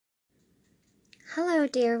Hello,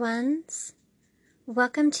 dear ones.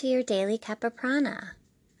 Welcome to your Daily Cup of Prana.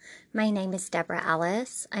 My name is Deborah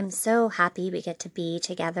Ellis. I'm so happy we get to be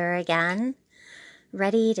together again.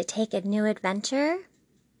 Ready to take a new adventure?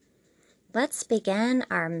 Let's begin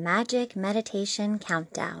our magic meditation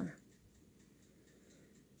countdown.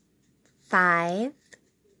 5.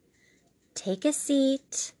 Take a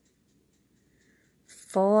seat.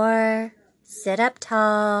 4. Sit up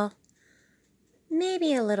tall,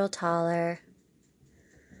 maybe a little taller.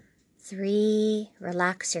 3.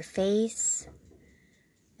 Relax your face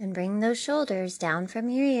and bring those shoulders down from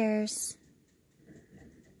your ears.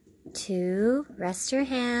 2. Rest your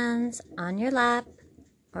hands on your lap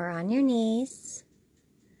or on your knees.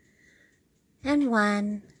 And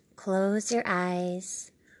 1. Close your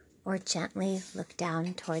eyes or gently look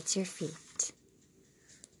down towards your feet.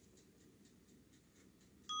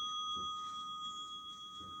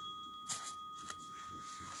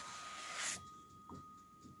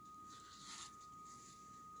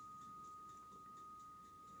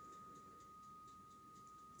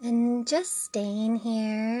 And just staying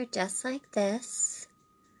here just like this,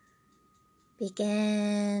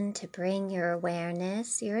 begin to bring your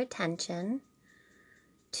awareness, your attention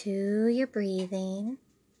to your breathing.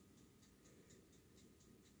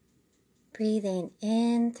 Breathing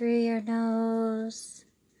in through your nose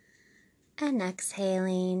and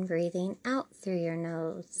exhaling, breathing out through your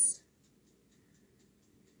nose.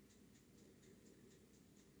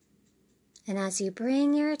 And as you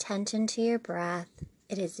bring your attention to your breath,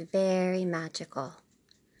 it is very magical.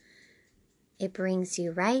 It brings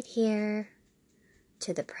you right here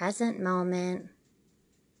to the present moment,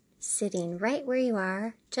 sitting right where you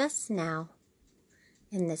are just now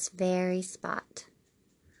in this very spot.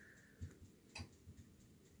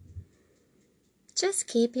 Just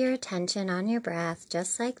keep your attention on your breath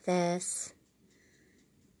just like this.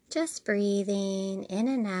 Just breathing in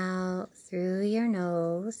and out through your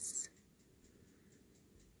nose.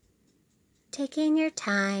 Taking your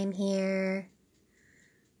time here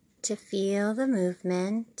to feel the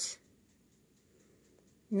movement.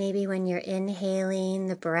 Maybe when you're inhaling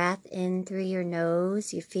the breath in through your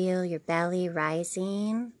nose, you feel your belly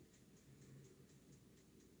rising.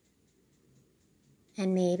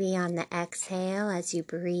 And maybe on the exhale, as you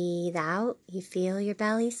breathe out, you feel your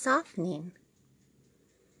belly softening.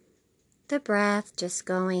 The breath just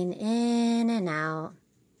going in and out,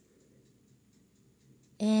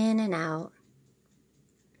 in and out.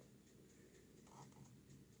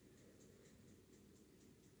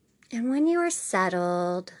 And when you are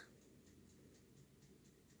settled,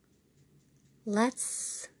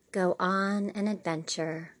 let's go on an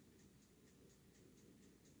adventure.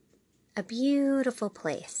 A beautiful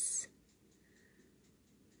place.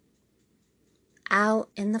 Out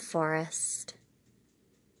in the forest.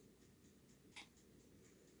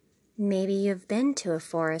 Maybe you've been to a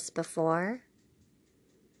forest before.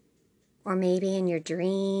 Or maybe in your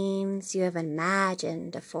dreams you have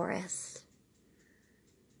imagined a forest.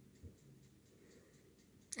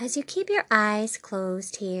 As you keep your eyes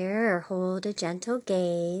closed here or hold a gentle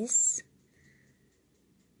gaze,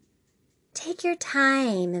 take your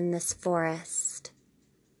time in this forest.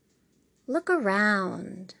 Look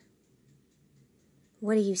around.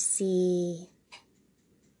 What do you see?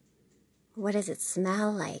 What does it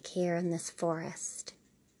smell like here in this forest?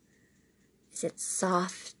 Is it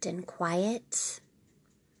soft and quiet?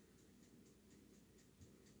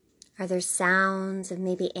 Are there sounds of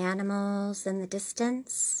maybe animals in the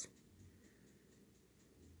distance?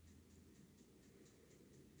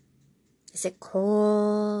 Is it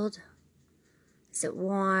cold? Is it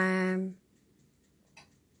warm?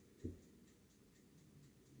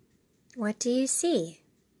 What do you see?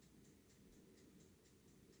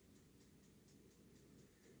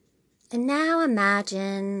 And now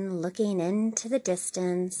imagine looking into the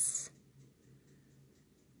distance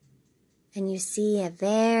and you see a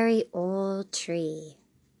very old tree.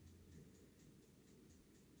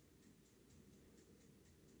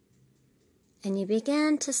 And you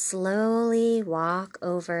begin to slowly walk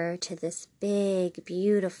over to this big,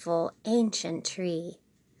 beautiful, ancient tree.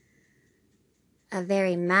 A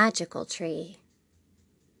very magical tree.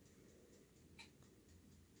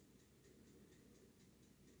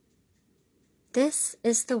 This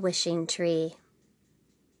is the wishing tree.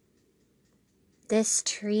 This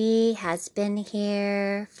tree has been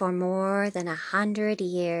here for more than 100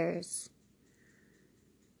 years.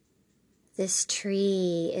 This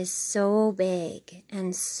tree is so big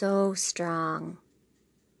and so strong.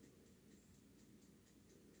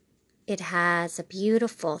 It has a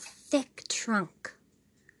beautiful, thick trunk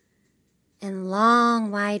and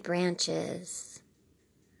long, wide branches.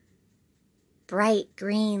 bright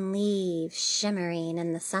green leaves shimmering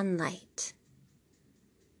in the sunlight.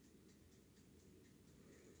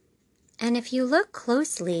 And if you look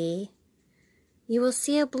closely, you will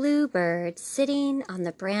see a bluebird sitting on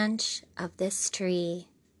the branch of this tree.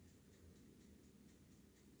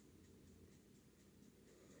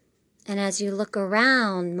 And as you look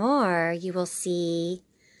around more, you will see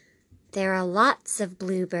there are lots of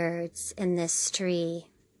bluebirds in this tree.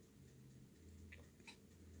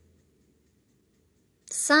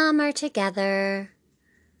 Some are together,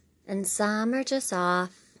 and some are just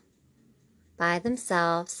off by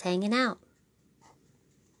themselves hanging out.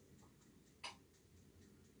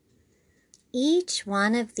 Each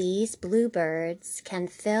one of these bluebirds can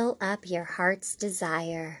fill up your heart's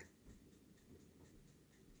desire.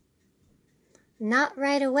 Not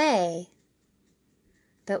right away,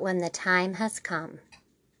 but when the time has come.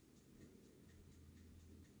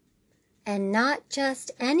 And not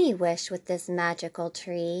just any wish with this magical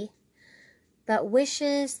tree, but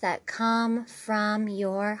wishes that come from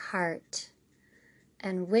your heart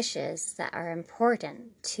and wishes that are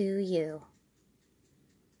important to you.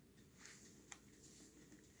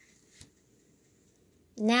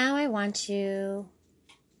 Now I want you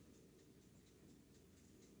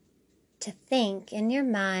to think in your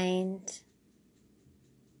mind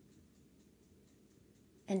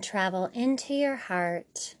and travel into your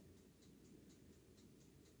heart.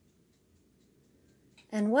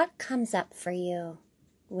 And what comes up for you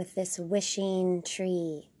with this wishing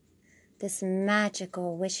tree, this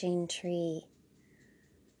magical wishing tree?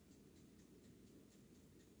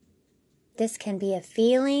 This can be a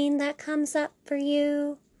feeling that comes up for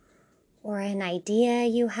you, or an idea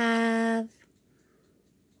you have,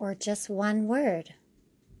 or just one word.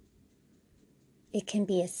 It can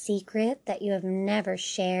be a secret that you have never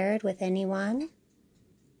shared with anyone.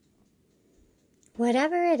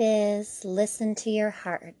 Whatever it is, listen to your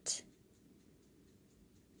heart.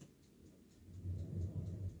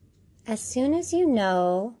 As soon as you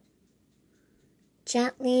know,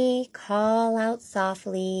 gently call out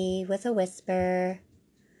softly with a whisper.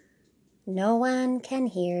 No one can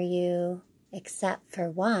hear you except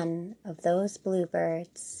for one of those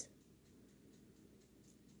bluebirds.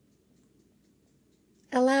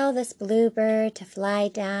 Allow this bluebird to fly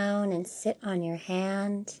down and sit on your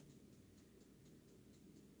hand,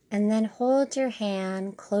 and then hold your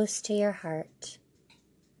hand close to your heart.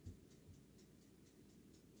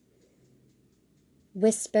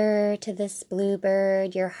 Whisper to this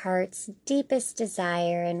bluebird your heart's deepest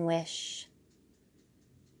desire and wish.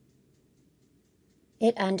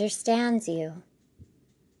 It understands you.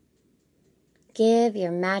 Give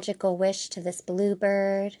your magical wish to this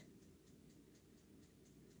bluebird,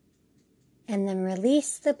 and then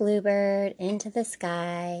release the bluebird into the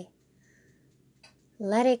sky.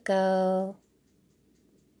 Let it go.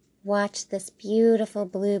 Watch this beautiful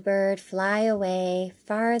bluebird fly away,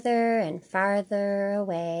 farther and farther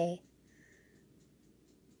away,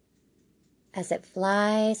 as it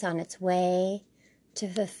flies on its way to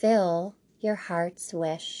fulfill your heart's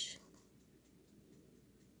wish.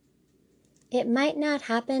 It might not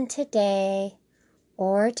happen today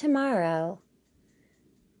or tomorrow,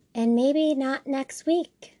 and maybe not next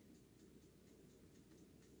week,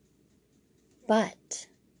 but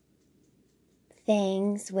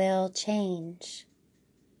things will change.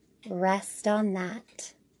 Rest on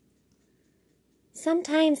that.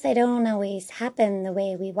 Sometimes they don't always happen the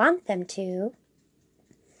way we want them to,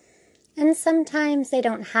 and sometimes they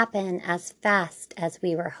don't happen as fast as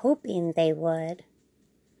we were hoping they would.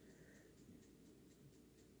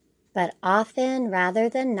 But often, rather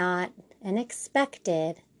than not, and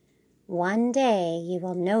expected, one day you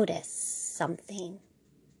will notice something,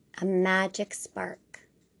 a magic spark,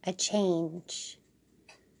 a change.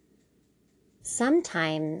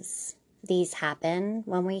 Sometimes these happen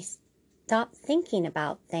when we stop thinking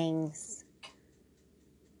about things.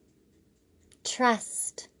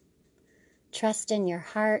 Trust. Trust in your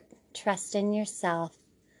heart. Trust in yourself.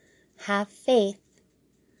 Have faith.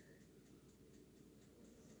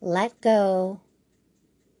 Let go.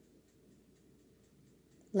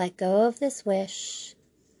 Let go of this wish.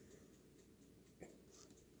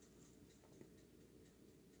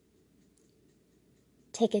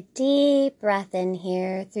 Take a deep breath in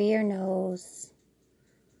here through your nose.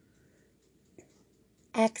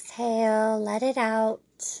 Exhale, let it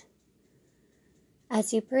out.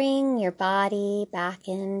 As you bring your body back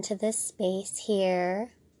into this space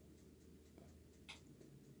here,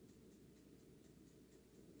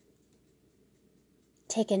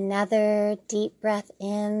 take another deep breath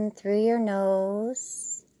in through your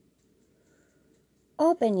nose.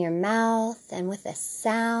 Open your mouth and with a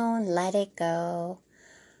sound, let it go.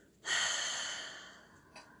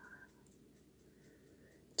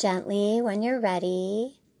 Gently, when you're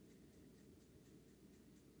ready,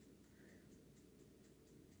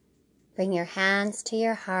 bring your hands to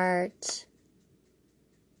your heart.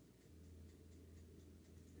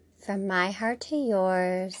 From my heart to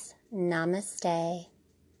yours, namaste.